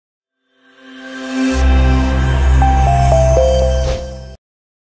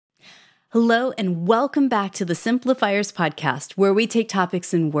Hello and welcome back to the Simplifiers podcast, where we take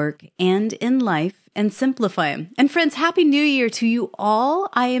topics in work and in life and simplify them. And friends, Happy New Year to you all.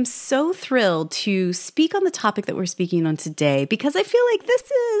 I am so thrilled to speak on the topic that we're speaking on today because I feel like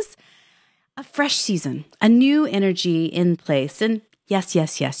this is a fresh season, a new energy in place. And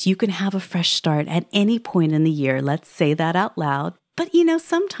yes, you can have a fresh start at any point in the year. Let's say that out loud. But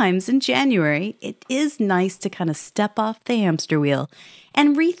sometimes in January, it is nice to kind of step off the hamster wheel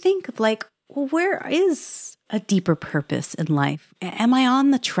and rethink of where is a deeper purpose in life? Am I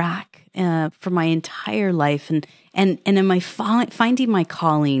on the track for my entire life? And am I finding my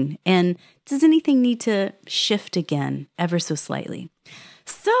calling? And does anything need to shift again ever so slightly?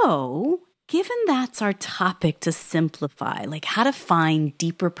 So, given that's our topic to simplify, like how to find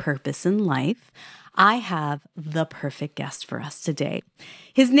deeper purpose in life, I have the perfect guest for us today.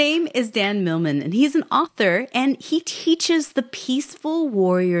 His name is Dan Millman, and he's an author, and he teaches the peaceful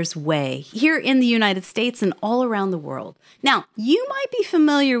warrior's way here in the United States and all around the world. Now, you might be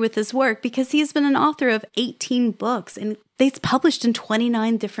familiar with his work because he's been an author of 18 books, and it's published in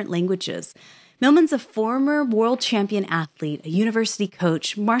 29 different languages. Millman's a former world champion athlete, a university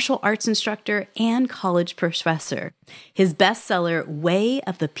coach, martial arts instructor, and college professor. His bestseller, Way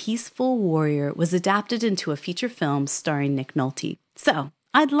of the Peaceful Warrior, was adapted into a feature film starring Nick Nolte. So,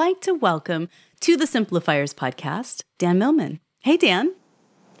 I'd like to welcome to the Simplifiers podcast, Dan Millman. Hey, Dan.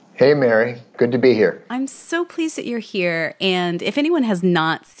 Hey, Mary. Good to be here. I'm so pleased that you're here. And if anyone has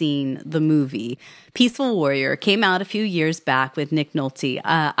not seen the movie, Peaceful Warrior came out a few years back with Nick Nolte.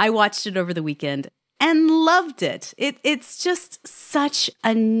 I watched it over the weekend and loved it. It's just such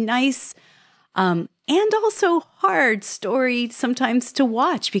a nice and also hard story sometimes to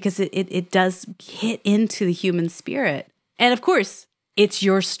watch because it does hit into the human spirit. And of course, it's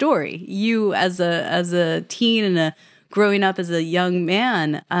your story. You as a teen and growing up as a young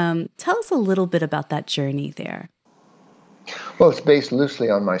man. Tell us a little bit about that journey there. Well, it's based loosely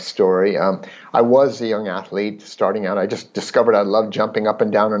on my story. I was a young athlete starting out. I just discovered I loved jumping up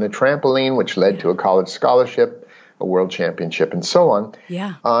and down on a trampoline, which led to a college scholarship, a world championship, and so on.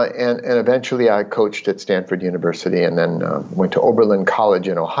 Yeah. And eventually I coached at Stanford University and then went to Oberlin College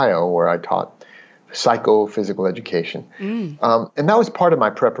in Ohio, where I taught psychophysical education. And that was part of my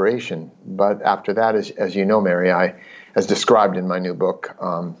preparation. But after that, as you know, Mary, as described in my new book,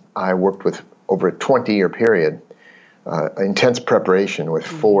 I worked with over a 20-year period, intense preparation with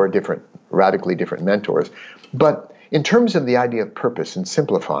four radically different mentors. But in terms of the idea of purpose and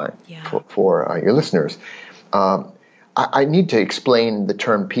simplifying for your listeners, I need to explain the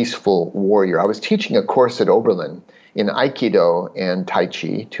term peaceful warrior. I was teaching a course at Oberlin in Aikido and Tai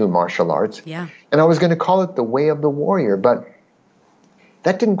Chi, two martial arts. Yeah. And I was going to call it the way of the warrior, but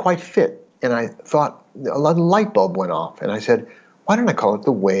that didn't quite fit. And I thought, a light bulb went off. And I said, why don't I call it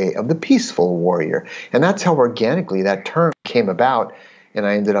the way of the peaceful warrior? And that's how organically that term came about. And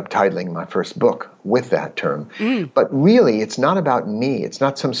I ended up titling my first book with that term. But really, it's not about me. It's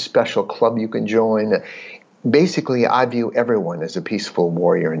not some special club you can join. Basically, I view everyone as a peaceful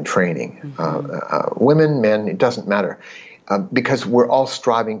warrior in training. Women, men, it doesn't matter. Because we're all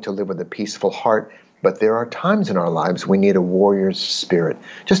striving to live with a peaceful heart. But there are times in our lives we need a warrior's spirit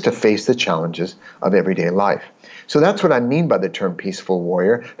just to face the challenges of everyday life. So that's what I mean by the term peaceful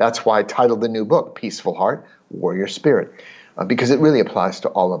warrior. That's why I titled the new book, Peaceful Heart, Warrior Spirit, because it really applies to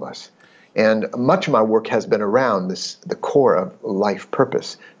all of us. And much of my work has been around the core of life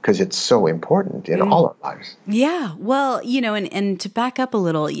purpose, because it's so important in all our lives. Yeah. Well, and to back up a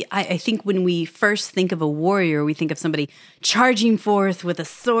little, I think when we first think of a warrior, we think of somebody charging forth with a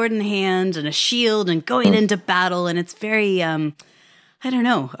sword in hand and a shield and going into battle. And it's very,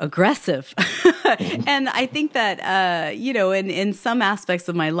 aggressive. And I think that, in some aspects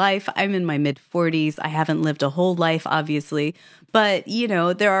of my life, I'm in my mid-40s. I haven't lived a whole life, obviously. But,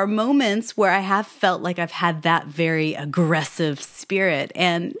 there are moments where I have felt like I've had that very aggressive spirit.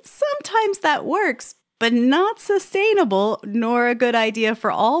 And sometimes that works, but not sustainable, nor a good idea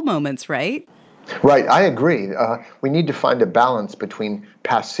for all moments, right? Right, I agree. We need to find a balance between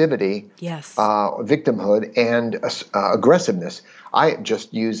passivity, victimhood, and aggressiveness. I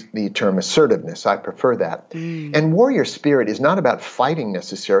just use the term assertiveness. I prefer that. And warrior spirit is not about fighting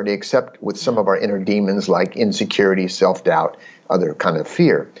necessarily, except with some of our inner demons like insecurity, self-doubt, other kind of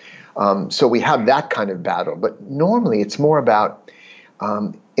fear. So we have that kind of battle. But normally it's more about,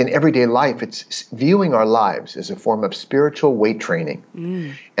 in everyday life, it's viewing our lives as a form of spiritual weight training.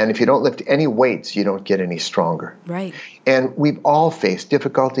 And if you don't lift any weights, you don't get any stronger. Right. And we've all faced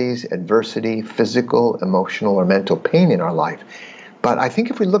difficulties, adversity, physical, emotional, or mental pain in our life. But I think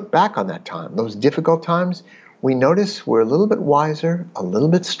if we look back on that time, those difficult times, we notice we're a little bit wiser, a little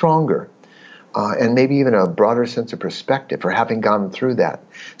bit stronger. and maybe even a broader sense of perspective for having gone through that.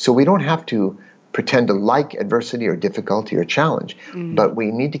 So we don't have to pretend to like adversity or difficulty or challenge, but we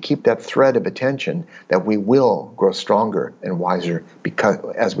need to keep that thread of attention that we will grow stronger and wiser because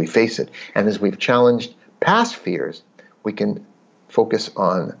as we face it. And as we've challenged past fears, we can focus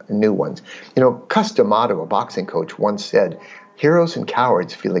on new ones. You know, Cus D'Amato, a boxing coach, once said, heroes and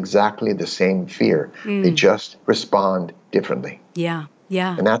cowards feel exactly the same fear. They just respond differently. Yeah,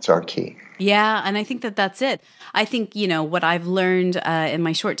 yeah. And that's our key. Yeah, and I think that that's it. I think, you know, what I've learned in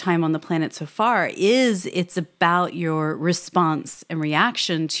my short time on the planet so far is it's about your response and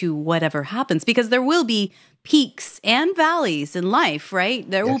reaction to whatever happens, because there will be peaks and valleys in life, right?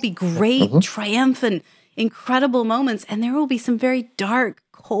 There will be great, triumphant, incredible moments, and there will be some very dark,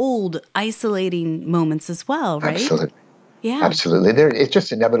 cold, isolating moments as well, right? Absolutely. Yeah. Absolutely. It's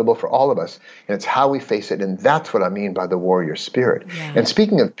just inevitable for all of us, and it's how we face it, and that's what I mean by the warrior spirit. Yeah. And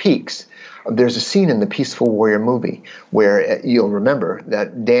speaking of peaks, there's a scene in the Peaceful Warrior movie where you'll remember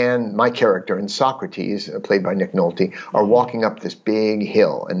that Dan, my character, and Socrates, played by Nick Nolte, are walking up this big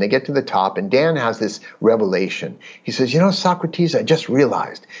hill, and they get to the top, and Dan has this revelation. He says, you know, Socrates, I just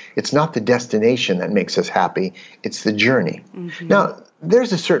realized it's not the destination that makes us happy, it's the journey. Now,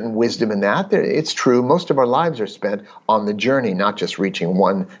 there's a certain wisdom in that. It's true. Most of our lives are spent on the journey, not just reaching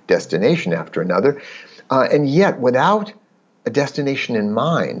one destination after another. And yet, without a destination in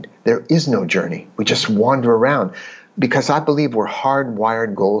mind, there is no journey. We just wander around because I believe we're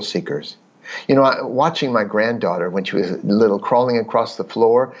hardwired goal seekers. You know, watching my granddaughter when she was little, crawling across the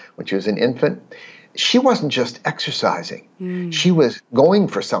floor when she was an infant, she wasn't just exercising. She was going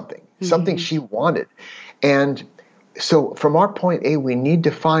for something, something she wanted. And so from our point A, we need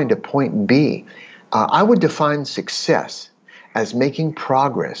to find a point B. I would define success as making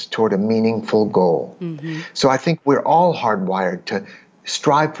progress toward a meaningful goal. So I think we're all hardwired to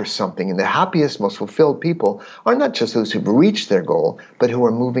strive for something. And the happiest, most fulfilled people are not just those who've reached their goal, but who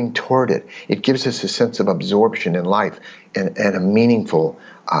are moving toward it. It gives us a sense of absorption in life and a meaningful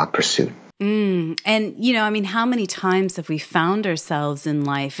pursuit. And, you know, I mean, how many times have we found ourselves in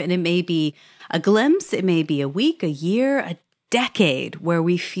life, and it may be a glimpse, it may be a week, a year, a decade, where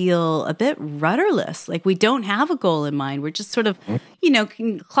we feel a bit rudderless, like we don't have a goal in mind. We're just sort of, you know,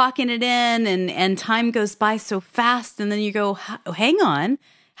 clocking it in, and time goes by so fast. And then you go, hang on,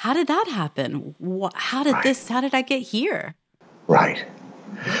 how did that happen? How did I get here? Right.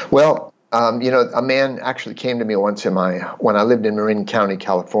 Well, you know, a man actually came to me once when I lived in Marin County,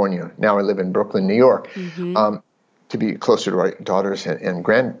 California. Now I live in Brooklyn, New York, to be closer to our daughters and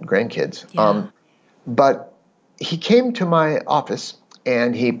grandkids. Yeah. But he came to my office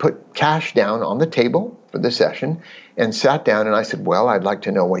and he put cash down on the table for the session and sat down, and I said, well, I'd like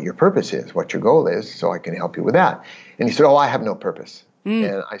to know what your purpose is, what your goal is, so I can help you with that. And he said, oh, I have no purpose.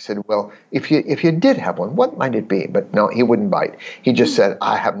 And I said, well, if you did have one, what might it be? But no, he wouldn't bite. He just said,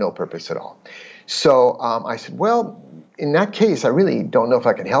 I have no purpose at all. So I said, well, in that case, I really don't know if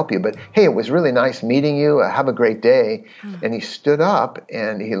I can help you, but hey, it was really nice meeting you. Have a great day. And he stood up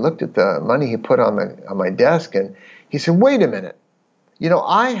and he looked at the money he put on my desk, and he said, wait a minute. You know,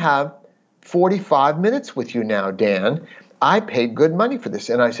 I have 45 minutes with you now, Dan. I paid good money for this.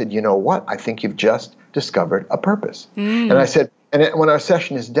 And I said, you know what? I think you've just discovered a purpose. And I said, and when our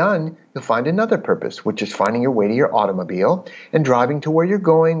session is done, you'll find another purpose, which is finding your way to your automobile and driving to where you're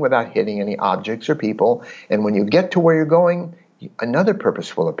going without hitting any objects or people. And when you get to where you're going, another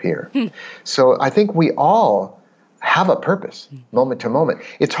purpose will appear. So I think we all have a purpose, moment to moment.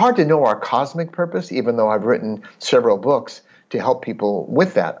 It's hard to know our cosmic purpose, even though I've written several books to help people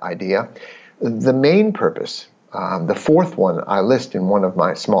with that idea. The main purpose, the fourth one I list in one of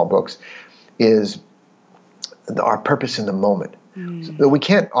my small books, is our purpose in the moment. So we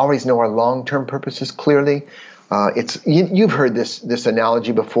can't always know our long-term purposes clearly. You've heard this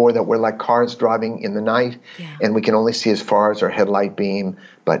analogy before, that we're like cars driving in the night, and we can only see as far as our headlight beam,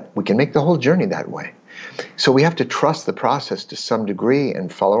 but we can make the whole journey that way. So we have to trust the process to some degree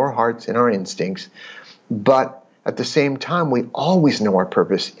and follow our hearts and our instincts. But at the same time, we always know our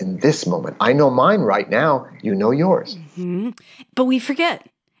purpose in this moment. I know mine right now. You know yours. But we forget.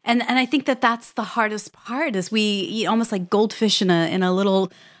 And I think that's the hardest part, is we almost like goldfish in a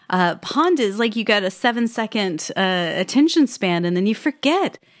little pond. Is like you got a 7-second attention span, and then you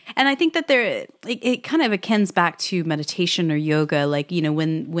forget. And I think that it kind of akins back to meditation or yoga. Like, you know,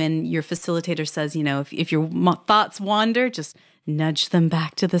 when your facilitator says, you know, if your thoughts wander, just nudge them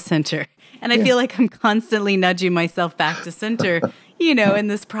back to the center. And I feel like I'm constantly nudging myself back to center, you know, in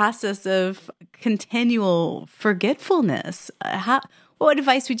this process of continual forgetfulness. What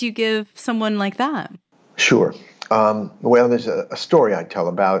advice would you give someone like that? Sure. Well, there's a story I tell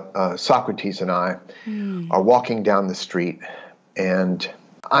about Socrates and I are walking down the street, and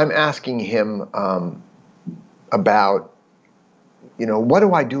I'm asking him about, what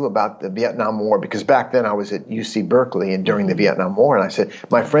do I do about the Vietnam War? Because back then I was at UC Berkeley and during the Vietnam War, and I said,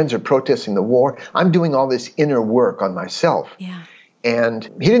 my friends are protesting the war. I'm doing all this inner work on myself. Yeah. And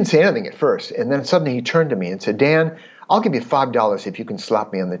he didn't say anything at first. And then suddenly he turned to me and said, Dan, I'll give you $5 if you can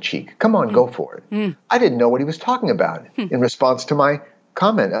slap me on the cheek. Come on, go for it. I didn't know what he was talking about in response to my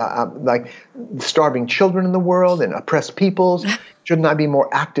comment, like starving children in the world and oppressed peoples. Shouldn't I be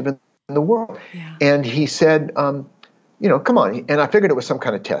more active in the world? Yeah. And he said, come on. And I figured it was some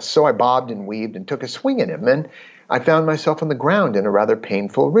kind of test. So I bobbed and weaved and took a swing at him. And I found myself on the ground in a rather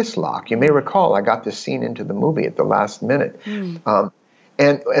painful wrist lock. You may recall I got this scene into the movie at the last minute.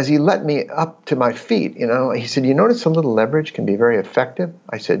 And as he let me up to my feet, he said, you notice a little leverage can be very effective?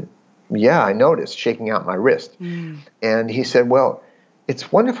 I said, yeah, I noticed, shaking out my wrist. And he said, well,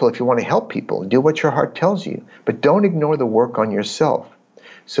 it's wonderful if you want to help people. Do what your heart tells you, but don't ignore the work on yourself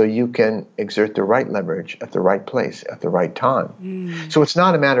so you can exert the right leverage at the right place at the right time. So it's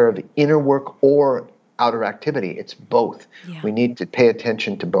not a matter of inner work or outer activity. It's both. Yeah. We need to pay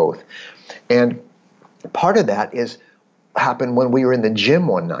attention to both. And part of that happened when we were in the gym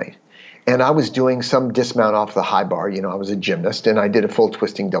one night. And I was doing some dismount off the high bar. I was a gymnast, and I did a full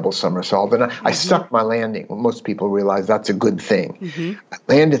twisting double somersault. And I stuck my landing. Most people realize that's a good thing. I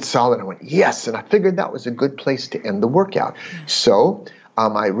landed solid. I went, yes. And I figured that was a good place to end the workout. So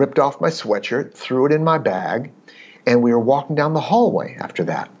I ripped off my sweatshirt, threw it in my bag, and we were walking down the hallway after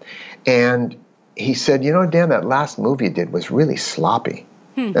that. And he said, Dan, that last move you did was really sloppy.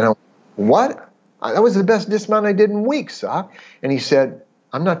 And I went, what? That was the best dismount I did in weeks, Sock. And he said,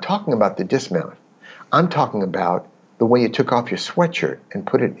 I'm not talking about the dismount. I'm talking about the way you took off your sweatshirt and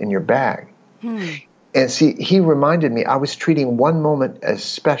put it in your bag. And see, he reminded me I was treating one moment as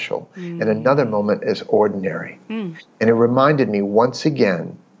special and another moment as ordinary. And it reminded me once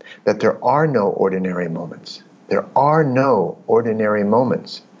again that there are no ordinary moments. There are no ordinary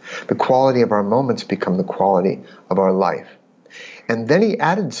moments. The quality of our moments become the quality of our life. And then he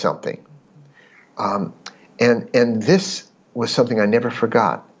added something. And this was something I never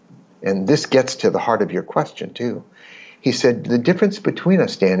forgot. And this gets to the heart of your question, too. He said, the difference between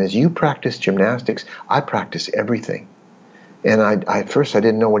us, Dan, is you practice gymnastics, I practice everything. And at first I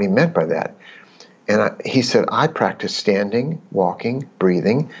didn't know what he meant by that. And he said, I practice standing, walking,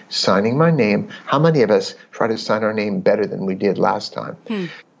 breathing, signing my name. How many of us try to sign our name better than we did last time?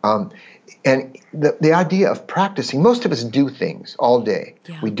 And the idea of practicing, most of us do things all day.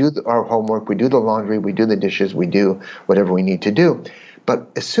 Yeah. We do our homework, we do the laundry, we do the dishes, we do whatever we need to do. But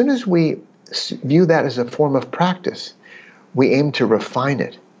as soon as we view that as a form of practice, we aim to refine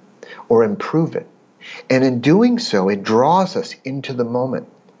it or improve it. And in doing so, it draws us into the moment.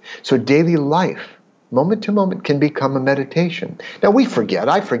 So daily life, moment to moment, can become a meditation. Now we forget.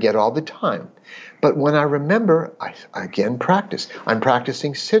 I forget all the time. But when I remember, I again practice. I'm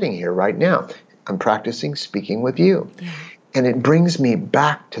practicing sitting here right now. I'm practicing speaking with you. Yeah. And it brings me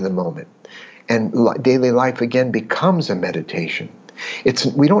back to the moment. And daily life again becomes a meditation.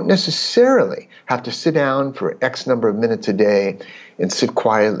 We don't necessarily have to sit down for X number of minutes a day and sit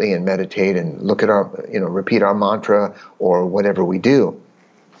quietly and meditate and look at repeat our mantra or whatever we do.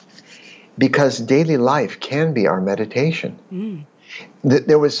 Because daily life can be our meditation.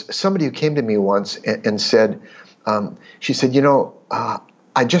 There was somebody who came to me once and said, she said,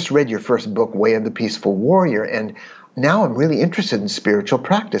 I just read your first book, Way of the Peaceful Warrior, and now I'm really interested in spiritual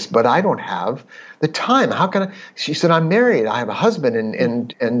practice, but I don't have the time. How can I? She said, I'm married. I have a husband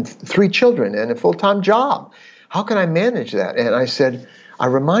and 3 children and a full-time job. How can I manage that? And I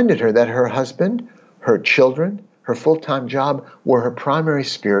reminded her that her husband, her children, her full-time job were her primary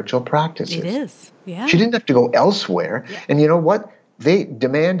spiritual practices. It is, yeah. She didn't have to go elsewhere. Yeah. And you know what? They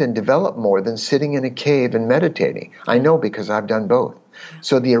demand and develop more than sitting in a cave and meditating. I know because I've done both. Yeah.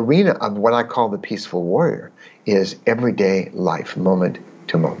 So the arena of what I call the peaceful warrior is everyday life, moment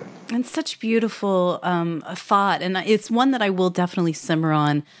to moment. And such beautiful thought. And it's one that I will definitely simmer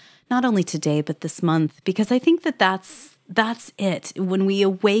on, not only today, but this month, because I think that's it. When we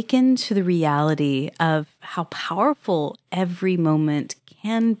awaken to the reality of how powerful every moment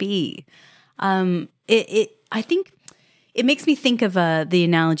can be, I think it makes me think of the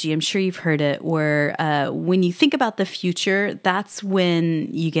analogy, I'm sure you've heard it, where when you think about the future, that's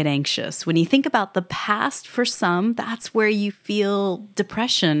when you get anxious. When you think about the past, for some, that's where you feel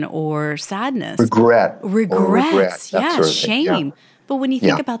depression or sadness. Regret. Yeah, sort of shame. Yeah. But when you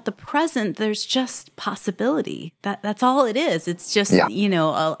think about the present, there's just possibility. That's all it is. It's just,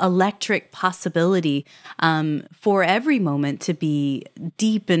 electric possibility for every moment to be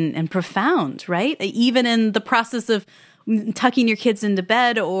deep and profound, right? Even in the process of tucking your kids into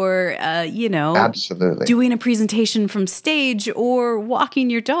bed or, absolutely, doing a presentation from stage or walking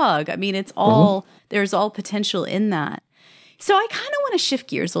your dog. I mean, it's all, there's all potential in that. So I kind of want to shift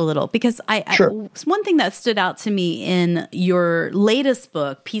gears a little because one thing that stood out to me in your latest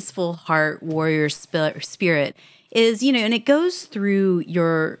book, Peaceful Heart, Warrior Spirit, is, and it goes through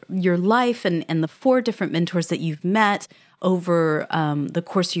your life and the 4 different mentors that you've met over the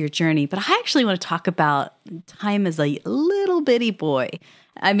course of your journey. But I actually want to talk about time as a little bitty boy.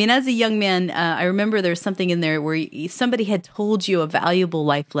 I mean, as a young man, I remember there was something in there where somebody had told you a valuable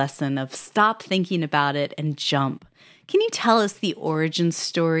life lesson of stop thinking about it and jump. Can you tell us the origin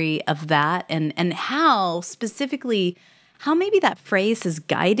story of that and how specifically, how maybe that phrase has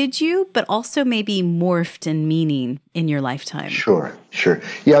guided you, but also maybe morphed in meaning in your lifetime? Sure.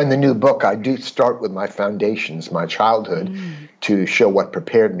 Yeah, in the new book, I do start with my foundations, my childhood, to show what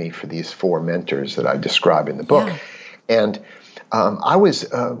prepared me for these 4 mentors that I describe in the book. Yeah. And I was,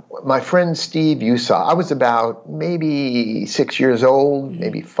 my friend Steve Usaw, I was about maybe 6 years old,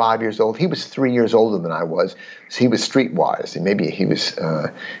 maybe 5 years old. He was 3 years older than I was. So he was streetwise, and maybe he was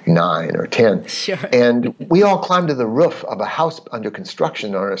 9 or 10. Sure. And we all climbed to the roof of a house under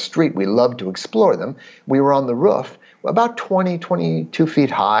construction on a street. We loved to explore them. We were on the roof, about 22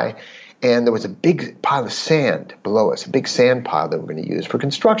 feet high, and there was a big pile of sand below us, a big sand pile that we're going to use for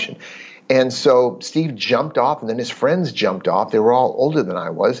construction. And so Steve jumped off, and then his friends jumped off. They were all older than I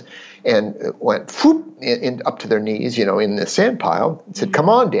was, and went up to their knees, in the sand pile, and said, "Come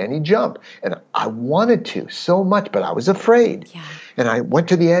on, Danny, jump." And I wanted to so much, but I was afraid. Yeah. And I went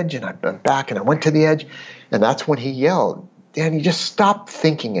to the edge, and I went back, and I went to the edge, and that's when he yelled, "Danny, just stop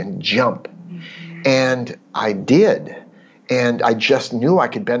thinking and jump." And I did. And I just knew I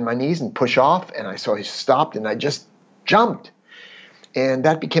could bend my knees and push off, and I saw he stopped, and I just jumped. And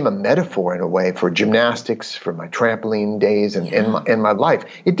that became a metaphor in a way for gymnastics, for my trampoline days and my life.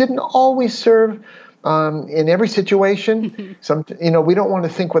 It didn't always serve in every situation. We don't want to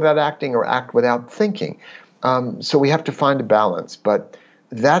think without acting or act without thinking. So we have to find a balance. But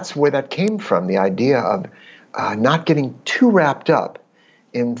that's where that came from, the idea of not getting too wrapped up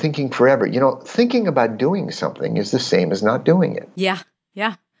in thinking forever. Thinking about doing something is the same as not doing it. Yeah.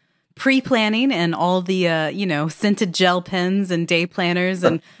 Pre-planning and all the, scented gel pens and day planners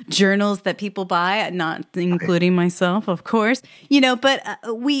and journals that people buy, not including myself, of course, but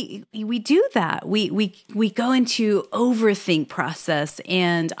we do that. We go into overthink process.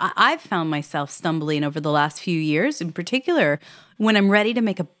 And I've found myself stumbling over the last few years, in particular, when I'm ready to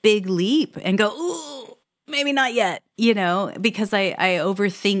make a big leap and go, ooh, maybe not yet, because I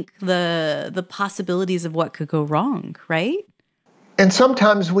overthink the possibilities of what could go wrong, right? And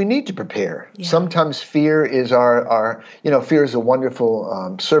sometimes we need to prepare. Yeah. Sometimes fear is fear is a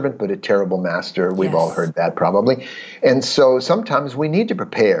wonderful servant, but a terrible master. We've all heard that probably. And so sometimes we need to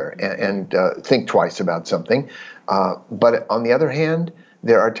prepare and think twice about something. But on the other hand,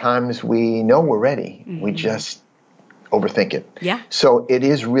 there are times we know we're ready. Mm-hmm. We just overthink it. Yeah. So it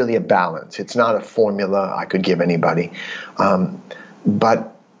is really a balance. It's not a formula I could give anybody.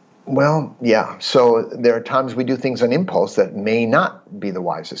 So there are times we do things on impulse that may not be the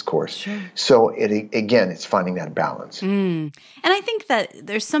wisest course. Sure. So it's finding that balance. And I think that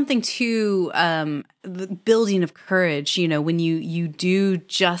there's something to the building of courage, when you do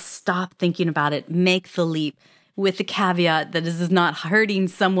just stop thinking about it, make the leap, with the caveat that this is not hurting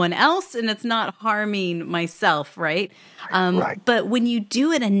someone else and it's not harming myself, right? Right. But when you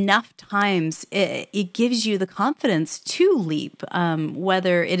do it enough times, it gives you the confidence to leap,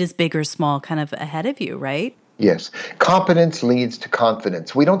 whether it is big or small, kind of ahead of you, right? Yes. Competence leads to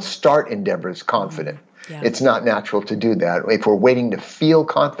confidence. We don't start endeavors confident. Yeah. It's not natural to do that. If we're waiting to feel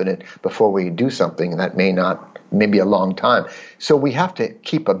confident before we do something, that may be a long time. So we have to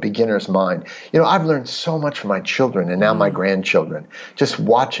keep a beginner's mind. I've learned so much from my children and now my grandchildren, just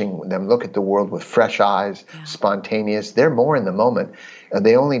watching them look at the world with fresh eyes, spontaneous. They're more in the moment.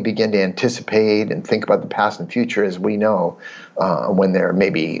 They only begin to anticipate and think about the past and future, as we know, when they're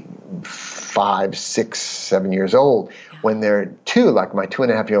maybe 5, 6, 7 years old. When they're 2, like my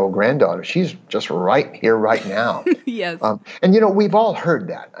 2.5-year-old granddaughter, she's just right here, right now. Yes. And we've all heard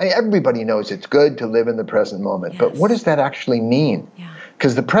that. Everybody knows it's good to live in the present moment. Yes. But what does that actually mean?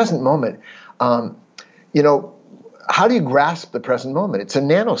 Because the present moment, how do you grasp the present moment? It's a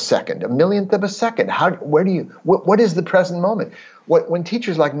nanosecond, a millionth of a second. What is the present moment? When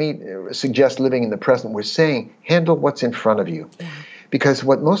teachers like me suggest living in the present, we're saying, handle what's in front of you. Yeah. Because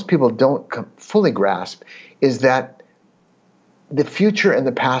what most people don't fully grasp is that the future and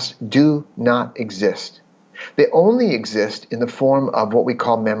the past do not exist. They only exist in the form of what we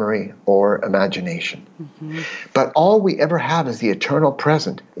call memory or imagination. Mm-hmm. But all we ever have is the eternal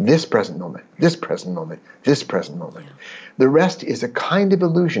present, this present moment, this present moment, this present moment. Yeah. The rest is a kind of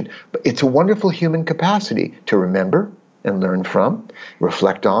illusion, but it's a wonderful human capacity to remember and learn from,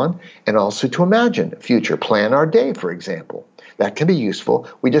 reflect on, and also to imagine future, plan our day, for example. That can be useful.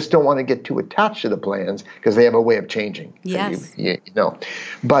 We just don't want to get too attached to the plans because they have a way of changing. Yes. You know.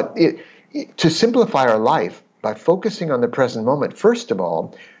 But to simplify our life by focusing on the present moment, first of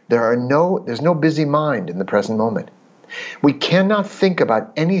all, there's no busy mind in the present moment. We cannot think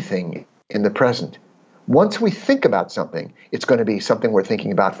about anything in the present. Once we think about something, it's going to be something we're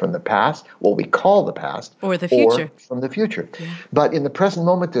thinking about from the past, what we call the past, or the future. Or from the future. Yeah. But in the present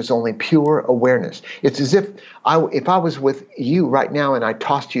moment, there's only pure awareness. It's as if I was with you right now and I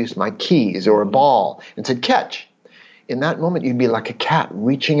tossed you my keys or a ball and said, catch. In that moment, you'd be like a cat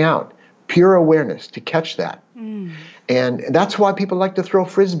reaching out, pure awareness to catch that. Mm. And that's why people like to throw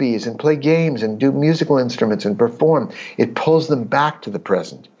frisbees and play games and do musical instruments and perform. It pulls them back to the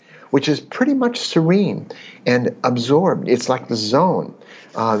present, which is pretty much serene and absorbed. It's like the zone,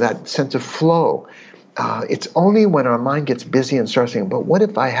 that sense of flow. It's only when our mind gets busy and starts saying, but what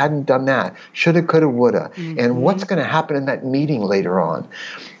if I hadn't done that? Shoulda, coulda, woulda. Mm-hmm. And what's going to happen in that meeting later on?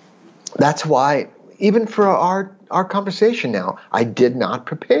 That's why, even for our conversation now, I did not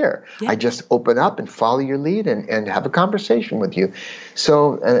prepare. Yeah. I just open up and follow your lead and have a conversation with you.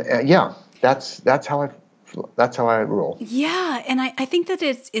 So, that's how I roll. Yeah, and I think that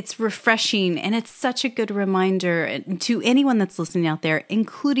it's refreshing, and it's such a good reminder to anyone that's listening out there,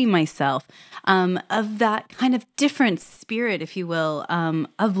 including myself, of that kind of different spirit, if you will,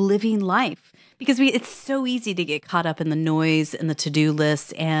 of living life. Because it's so easy to get caught up in the noise and the to-do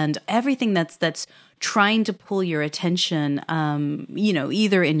list and everything that's trying to pull your attention,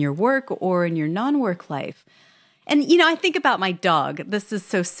 either in your work or in your non-work life. And, I think about my dog. This is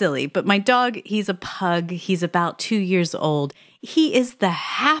so silly, but my dog, he's a pug. He's about 2 years old. He is the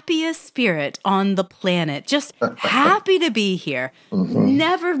happiest spirit on the planet, just happy to be here. Mm-hmm.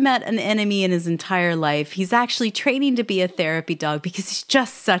 Never met an enemy in his entire life. He's actually training to be a therapy dog because he's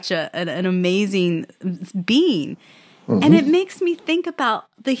just such an amazing being. Mm-hmm. And it makes me think about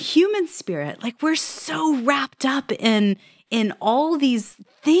the human spirit. Like, we're so wrapped up in all these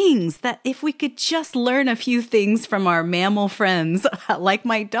things that if we could just learn a few things from our mammal friends, like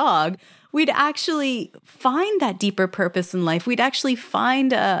my dog, we'd actually find that deeper purpose in life. We'd actually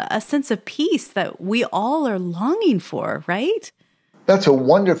find a sense of peace that we all are longing for, right? That's a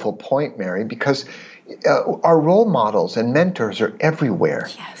wonderful point, Mary, because our role models and mentors are everywhere.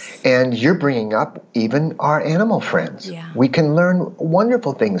 Yes. And you're bringing up even our animal friends. Yeah. We can learn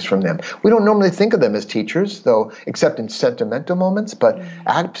wonderful things from them. We don't normally think of them as teachers, though, except in sentimental moments, but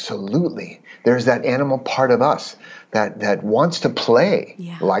absolutely, there's that animal part of us that wants to play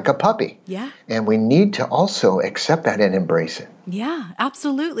like a puppy. Yeah. And we need to also accept that and embrace it. Yeah,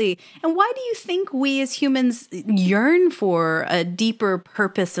 absolutely. And why do you think we as humans yearn for a deeper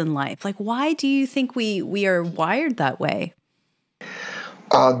purpose in life? Like, why do you think we are wired that way?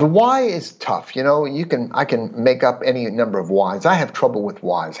 The why is tough. I can make up any number of whys. I have trouble with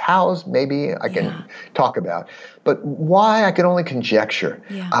whys. Hows, maybe I can talk about. But why, I can only conjecture.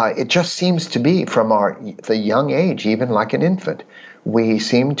 Yeah. It just seems to be from the young age, even like an infant, we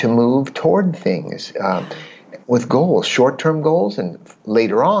seem to move toward things with goals, short-term goals, and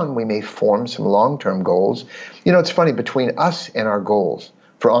later on we may form some long-term goals. It's funny, between us and our goals.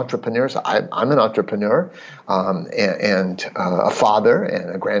 For entrepreneurs, I'm an entrepreneur and a father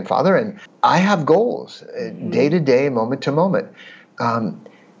and a grandfather, and I have goals day to day, moment to moment.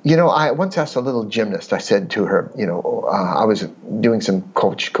 I once asked a little gymnast, I said to her, I was doing some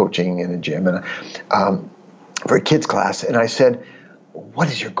coaching in a gym and for a kids class, and I said, what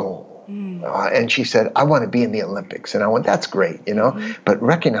is your goal? And she said, I want to be in the Olympics. And I went, that's great, but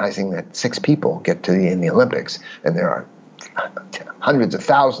recognizing that 6 people get to be in the Olympics, and there are hundreds of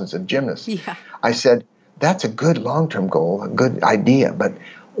thousands of gymnasts. Yeah. I said, that's a good long-term goal, a good idea, but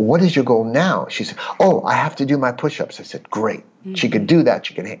what is your goal now? She said, I have to do my push-ups. I said, great. Mm-hmm. She could do that.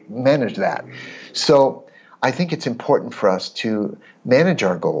 She could manage that. So I think it's important for us to manage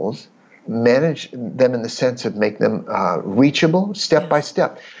our goals, manage them in the sense of make them reachable step by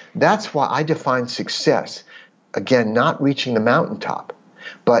step. That's why I define success, again, not reaching the mountaintop,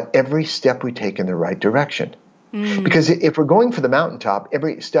 but every step we take in the right direction. Because if we're going for the mountaintop,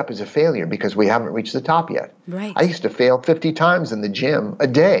 every step is a failure because we haven't reached the top yet. Right. I used to fail 50 times in the gym a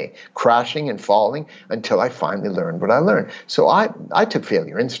day, crashing and falling until I finally learned what I learned. So I took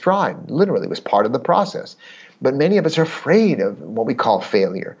failure in stride, literally. It was part of the process. But many of us are afraid of what we call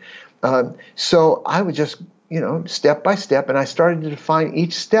failure. So I would just, step by step, and I started to define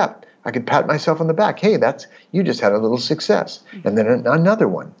each step. I could pat myself on the back. Hey, you just had a little success. And then another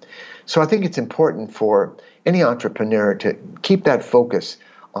one. So I think it's important for any entrepreneur to keep that focus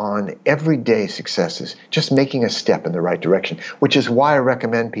on everyday successes, just making a step in the right direction, which is why I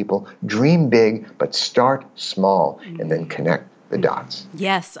recommend people dream big, but start small and then connect the dots.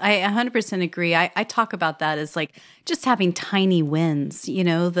 Yes, I 100% agree. I talk about that as like just having tiny wins,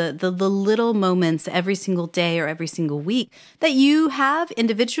 the little moments every single day or every single week that you have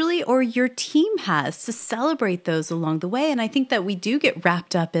individually or your team has, to celebrate those along the way. And I think that we do get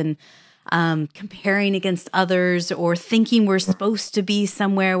wrapped up in comparing against others or thinking we're supposed to be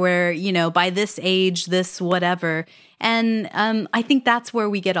somewhere where, by this age, this whatever. And I think that's where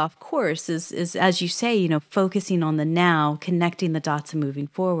we get off course is as you say, focusing on the now, connecting the dots and moving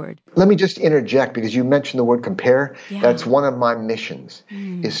forward. Let me just interject because you mentioned the word compare. Yeah. That's one of my missions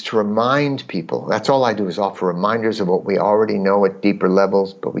is to remind people. That's all I do is offer reminders of what we already know at deeper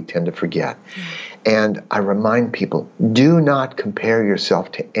levels, but we tend to forget. Yeah. And I remind people, do not compare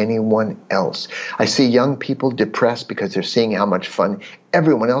yourself to anyone else. I see young people depressed because they're seeing how much fun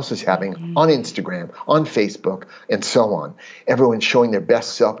everyone else is having on Instagram, on Facebook, and so on. Everyone's showing their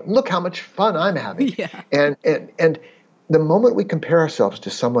best self. Look how much fun I'm having. Yeah. And the moment we compare ourselves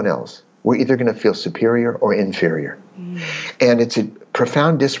to someone else, we're either going to feel superior or inferior. And it's a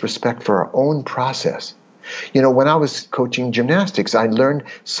profound disrespect for our own process. When I was coaching gymnastics, I learned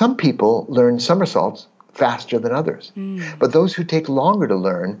some people learn somersaults faster than others. But those who take longer to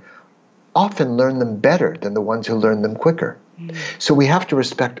learn often learn them better than the ones who learn them quicker. So we have to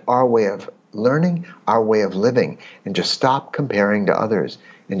respect our way of learning, our way of living, and just stop comparing to others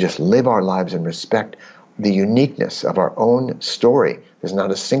and just live our lives and respect the uniqueness of our own story. There's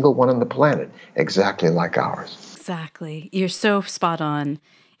not a single one on the planet exactly like ours. Exactly. You're so spot on.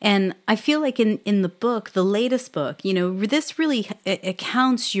 And I feel like in the book, the latest book, this really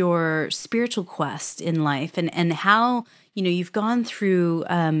accounts your spiritual quest in life and how, you've gone through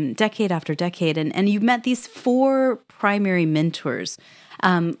decade after decade and you've met these 4 primary mentors.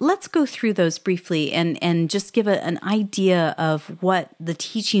 Let's go through those briefly and just give an idea of what the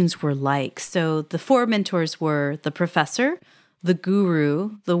teachings were like. So the 4 mentors were the professor, the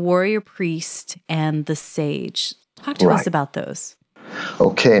guru, the warrior priest, and the sage. Talk to us about those.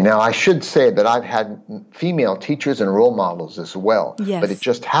 Okay, now I should say that I've had female teachers and role models as well, but it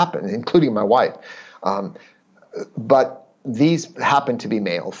just happened, including my wife. But these happen to be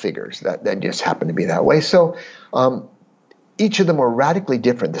male figures, that just happen to be that way. So each of them were radically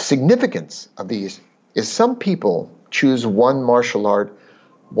different. The significance of these is some people choose one martial art,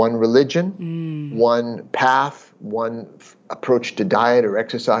 one religion, one path, one approach to diet or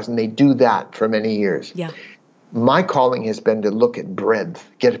exercise, and they do that for many years. Yeah. My calling has been to look at breadth,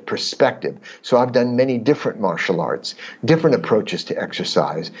 get a perspective. So I've done many different martial arts, different approaches to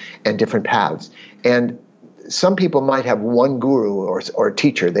exercise, and different paths. And some people might have one guru or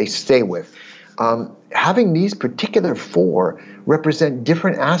teacher they stay with. Having these particular 4 represent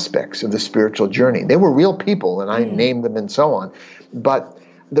different aspects of the spiritual journey. They were real people, and I named them and so on. But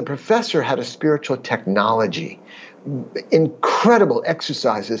the professor had a spiritual technology, incredible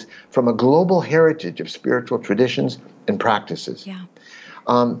exercises from a global heritage of spiritual traditions and practices. Yeah.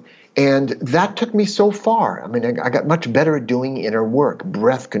 And that took me so far. I mean, I got much better at doing inner work,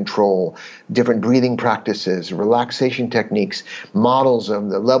 breath control, different breathing practices, relaxation techniques, models of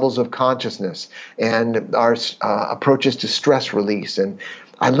the levels of consciousness, and our approaches to stress release. And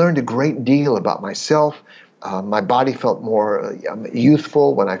I learned a great deal about myself. My body felt more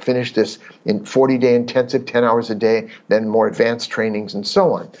youthful when I finished this in 40-day intensive, 10 hours a day, then more advanced trainings and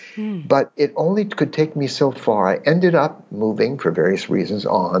so on. But it only could take me so far. I ended up moving, for various reasons,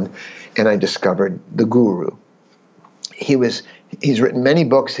 on, and I discovered the guru. He's written many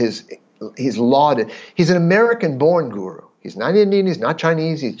books. He's lauded. He's an American-born guru. He's not Indian. He's not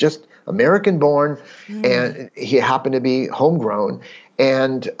Chinese. He's just American-born, and he happened to be homegrown.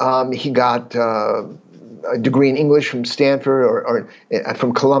 And he got a degree in English from Stanford or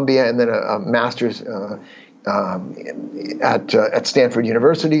from Columbia, and then a master's at Stanford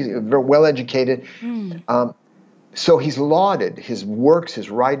University. Very well educated. So he's lauded his works,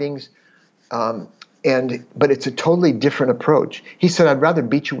 his writings. But it's a totally different approach. He said, I'd rather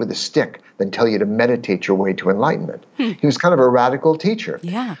beat you with a stick than tell you to meditate your way to enlightenment. He was kind of a radical teacher.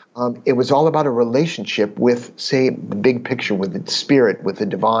 Yeah. It was all about a relationship with, say, the big picture, with the spirit, with the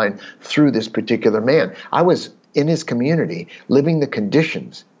divine, through this particular man. I was in his community, living the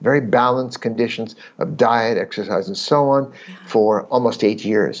conditions, very balanced conditions of diet, exercise, and so on, for almost 8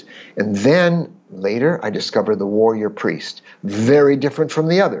 years. And then later, I discovered the warrior priest, very different from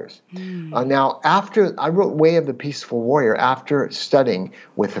the others. Now, after I wrote Way of the Peaceful Warrior after studying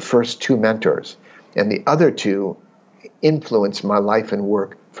with the first 2 mentors, and the other 2 influenced my life and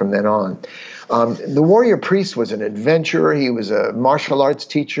work from then on. The warrior priest was an adventurer. He was a martial arts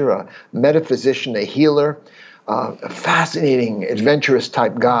teacher, a metaphysician, a healer, a fascinating, adventurous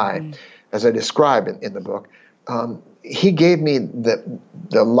type guy, as I describe in the book. He gave me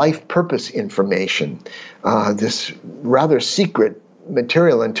the life purpose information, this rather secret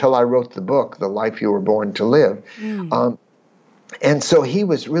material until I wrote the book, The Life You Were Born to Live. And so he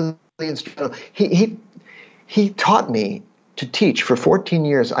was really instrumental. He taught me to teach. For 14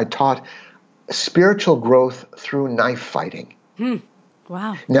 years, I taught spiritual growth through knife fighting.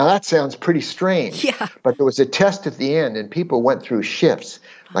 Wow. Now, that sounds pretty strange. Yeah. But there was a test at the end, and people went through shifts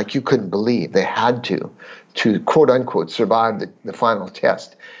like you couldn't believe. They had to quote-unquote, survive the final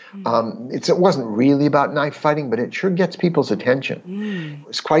test. It wasn't really about knife fighting, but it sure gets people's attention. It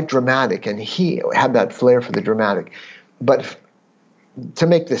was quite dramatic, and he had that flair for the dramatic. But to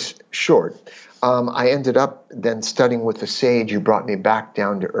make this short, I ended up then studying with the sage who brought me back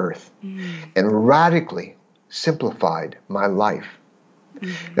down to earth and radically simplified my life.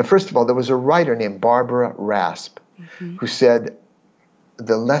 Now, first of all, there was a writer named Barbara Rasp who said,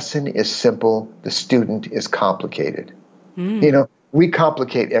 the lesson is simple, the student is complicated. You know, we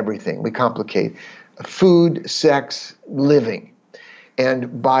complicate everything. We complicate food, sex, living.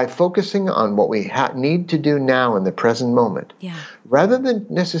 And by focusing on what we need to do now in the present moment, rather than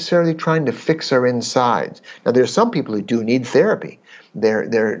necessarily trying to fix our insides. Now, there's some people who do need therapy.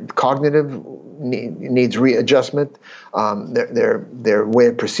 Their cognitive needs readjustment. Their way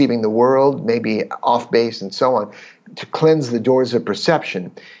of perceiving the world may be off base and so on, to cleanse the doors of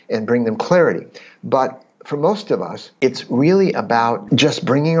perception and bring them clarity. But for most of us, it's really about just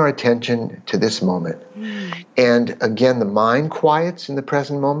bringing our attention to this moment. And again, the mind quiets in the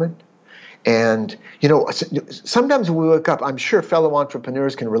present moment. And, you know, sometimes when we wake up, I'm sure fellow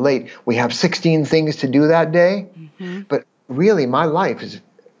entrepreneurs can relate, we have 16 things to do that day. But really, my life is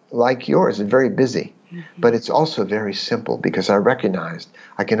like yours, and very busy. But it's also very simple, because I recognized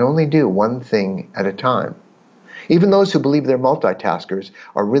I can only do one thing at a time. Even those who believe they're multitaskers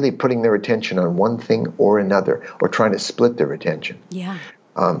are really putting their attention on one thing or another, or trying to split their attention.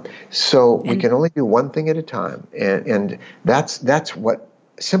 So we can only do one thing at a time, and that's what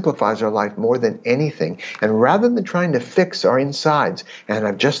simplifies our life more than anything. And rather than trying to fix our insides and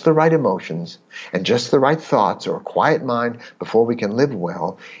have just the right emotions and just the right thoughts or a quiet mind before we can live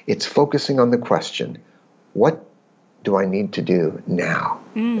well, it's focusing on the question, what do I need to do now?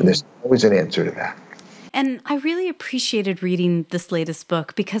 And there's always an answer to that. And I really appreciated reading this latest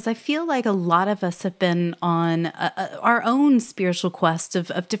book, because I feel like a lot of us have been on our own spiritual quest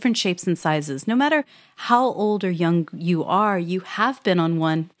of different shapes and sizes. No matter how old or young you are, you have been on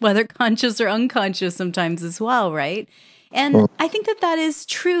one, whether conscious or unconscious sometimes as well, right? And I think that is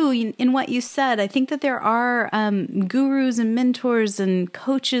true in what you said. I think that there are gurus and mentors and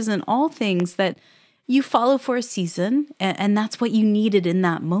coaches and all things that you follow for a season, and that's what you needed in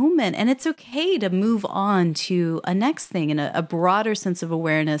that moment. And it's okay to move on to a next thing and a broader sense of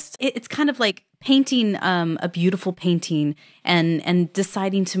awareness. It's kind of like painting a beautiful painting and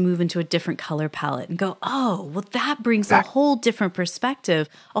deciding to move into a different color palette and go, oh, well, that brings a whole different perspective,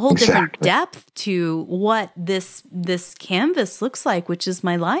 a whole different depth to what this canvas looks like, which is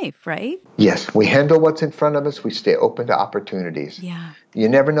my life, right? Yes, we handle what's in front of us. We stay open to opportunities. You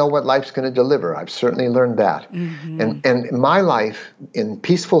never know what life's going to deliver. I've certainly learned that. And my life in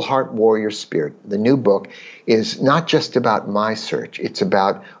Peaceful Heart Warrior Spirit, the new book, is not just about my search. It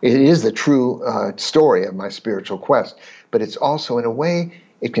is the true story of my spiritual quest, but it's also, in a way,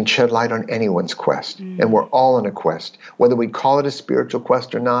 it can shed light on anyone's quest. And we're all on a quest. Whether we call it a spiritual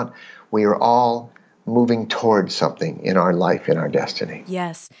quest or not, we are all moving towards something in our life, in our destiny.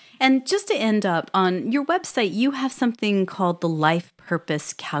 Yes. And just to end up, on your website, you have something called the Life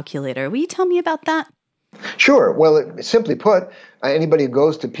Purpose Calculator. Will you tell me about that? Sure. Well, simply put, anybody who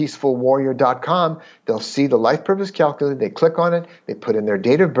goes to peacefulwarrior.com, they'll see the life purpose calculator. They click on it, they put in their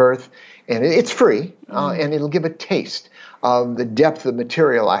date of birth, and it's free, and it'll give a taste of the depth of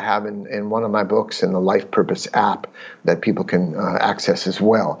material I have in one of my books and the Life Purpose app that people can access as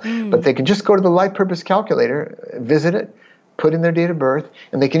well. But they can just go to the Life Purpose calculator, visit it, put in their date of birth,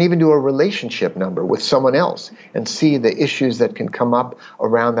 and they can even do a relationship number with someone else and see the issues that can come up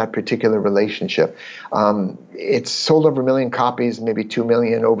around that particular relationship. It's sold over 1 million copies, maybe 2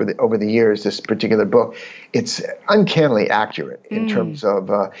 million over the years, this particular book. It's uncannily accurate in terms of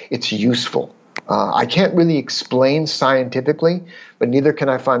it's useful. I can't really explain scientifically, but neither can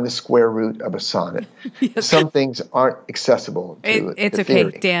I find the square root of a sonnet. Yes. Some things aren't accessible to It's the okay,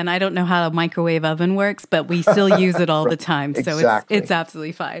 theory. Dan. I don't know how a microwave oven works, but we still use it all the time. So Exactly. it's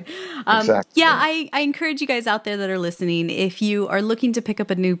absolutely fine. Exactly. Yeah, I encourage you guys out there that are listening, if you are looking to pick up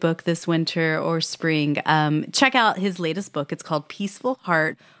a new book this winter or spring, check out his latest book. It's called Peaceful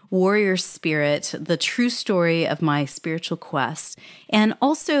Heart, Warrior Spirit, The True Story of My Spiritual Quest. And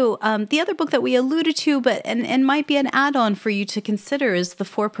also the other book that we alluded to, but and might be an add-on for you to consider, is The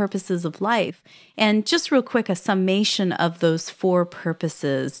 4 Purposes of Life. And just real quick, a summation of those 4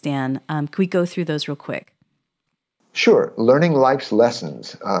 purposes, Dan. Can we go through those real quick? Sure. Learning life's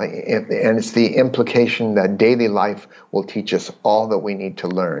lessons. And it's the implication that daily life will teach us all that we need to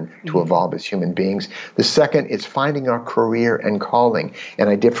learn to evolve as human beings. The second is finding our career and calling. And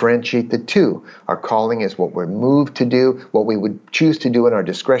I differentiate the two. Our calling is what we're moved to do, what we would choose to do in our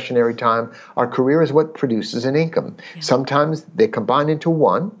discretionary time. Our career is what produces an income. Yeah. Sometimes they combine into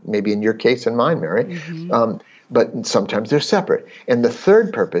one, maybe in your case and mine, Mary, but sometimes they're separate. And the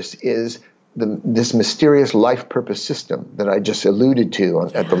third purpose is this mysterious life purpose system that I just alluded to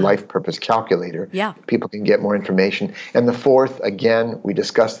at the Life Purpose Calculator. Yeah. People can get more information. And the fourth, again, we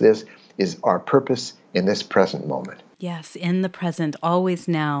discussed this, is our purpose in this present moment. Yes, in the present, always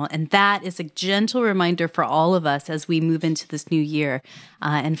now. And that is a gentle reminder for all of us as we move into this new year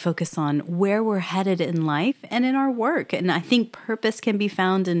and focus on where we're headed in life and in our work. And I think purpose can be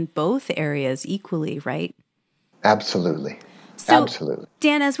found in both areas equally, right? Absolutely. So, absolutely.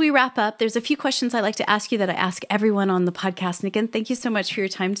 Dan, as we wrap up, there's a few questions I'd like to ask you that I ask everyone on the podcast. And again, thank you so much for your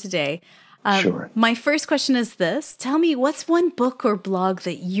time today. Sure. My first question is this. Tell me, what's one book or blog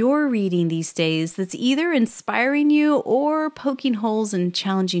that you're reading these days that's either inspiring you or poking holes and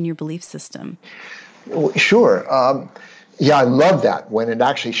challenging your belief system? Sure. Yeah, I love that when it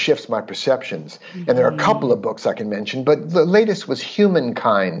actually shifts my perceptions. And there are a couple of books I can mention, but the latest was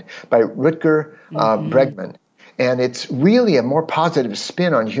Humankind by Rutger Bregman. And it's really a more positive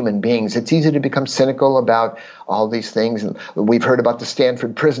spin on human beings. It's easy to become cynical about all these things. We've heard about the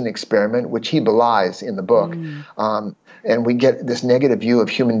Stanford prison experiment, which he belies in the book. And we get this negative view of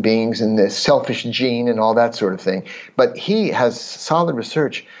human beings and this selfish gene and all that sort of thing. But he has solid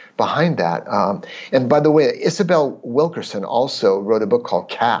research behind that. And by the way, Isabel Wilkerson also wrote a book called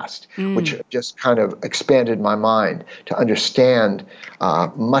Caste, which just kind of expanded my mind to understand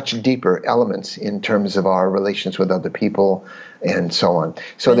much deeper elements in terms of our relations with other people and so on.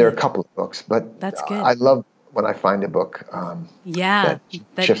 So there are a couple of books, but that's good. I love when I find a book that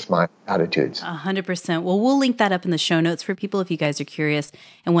shifts my attitudes. 100%. Well, we'll link that up in the show notes for people if you guys are curious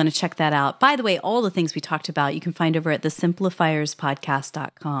and want to check that out. By the way, all the things we talked about, you can find over at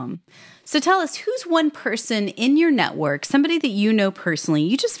thesimplifierspodcast.com. So tell us, who's one person in your network, somebody that you know personally,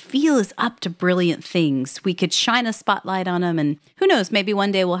 you just feel is up to brilliant things? We could shine a spotlight on them, and who knows, maybe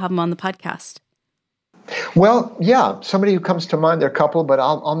one day we'll have them on the podcast. Well, yeah, somebody who comes to mind, there are a couple, but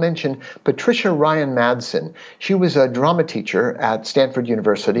I'll mention Patricia Ryan Madsen. She was a drama teacher at Stanford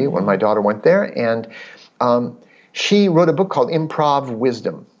University when my daughter went there, and she wrote a book called Improv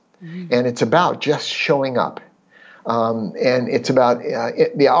Wisdom, and it's about just showing up, and it's about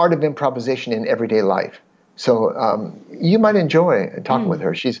the art of improvisation in everyday life. So you might enjoy talking with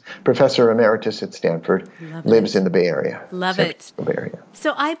her. She's professor emeritus at Stanford, lives in the Bay Area. Love it. Bay Area.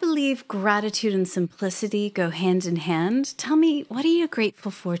 So I believe gratitude and simplicity go hand in hand. Tell me, what are you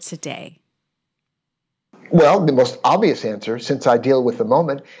grateful for today? Well, the most obvious answer, since I deal with the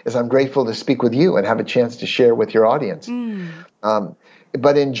moment, is I'm grateful to speak with you and have a chance to share with your audience.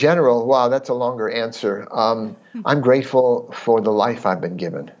 But in general, wow, that's a longer answer. I'm grateful for the life I've been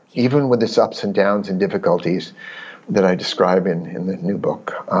given, even with its ups and downs and difficulties that I describe in the new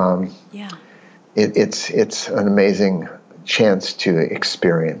book. It's an amazing chance to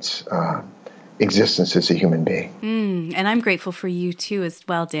experience existence as a human being. And I'm grateful for you too as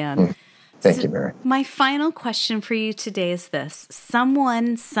well, Dan. Thank you, Mary. My final question for you today is this.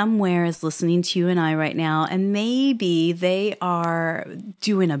 Someone somewhere is listening to you and I right now, and maybe they are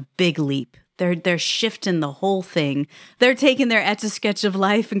doing a big leap. They're shifting the whole thing. They're taking their Etch-a-Sketch of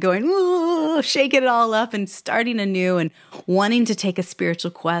life and going, ooh, shaking it all up and starting anew and wanting to take a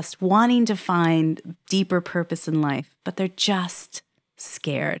spiritual quest, wanting to find deeper purpose in life, but they're just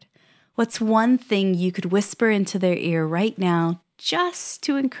scared. What's one thing you could whisper into their ear right now just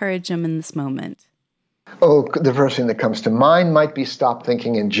to encourage them in this moment? Oh, the first thing that comes to mind might be stop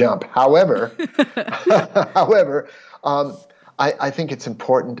thinking and jump. However, I think it's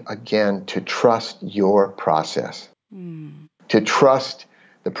important, again, to trust your process, to trust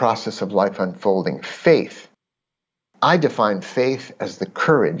the process of life unfolding. Faith. I define faith as the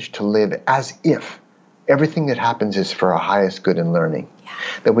courage to live as if everything that happens is for our highest good and learning,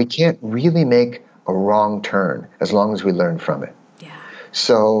 that we can't really make a wrong turn as long as we learn from it.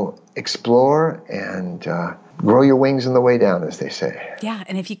 So explore and grow your wings on the way down, as they say. Yeah,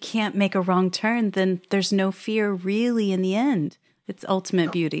 and if you can't make a wrong turn, then there's no fear really in the end. It's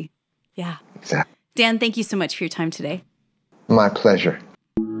ultimate beauty. Yeah. Exactly. Dan, thank you so much for your time today. My pleasure.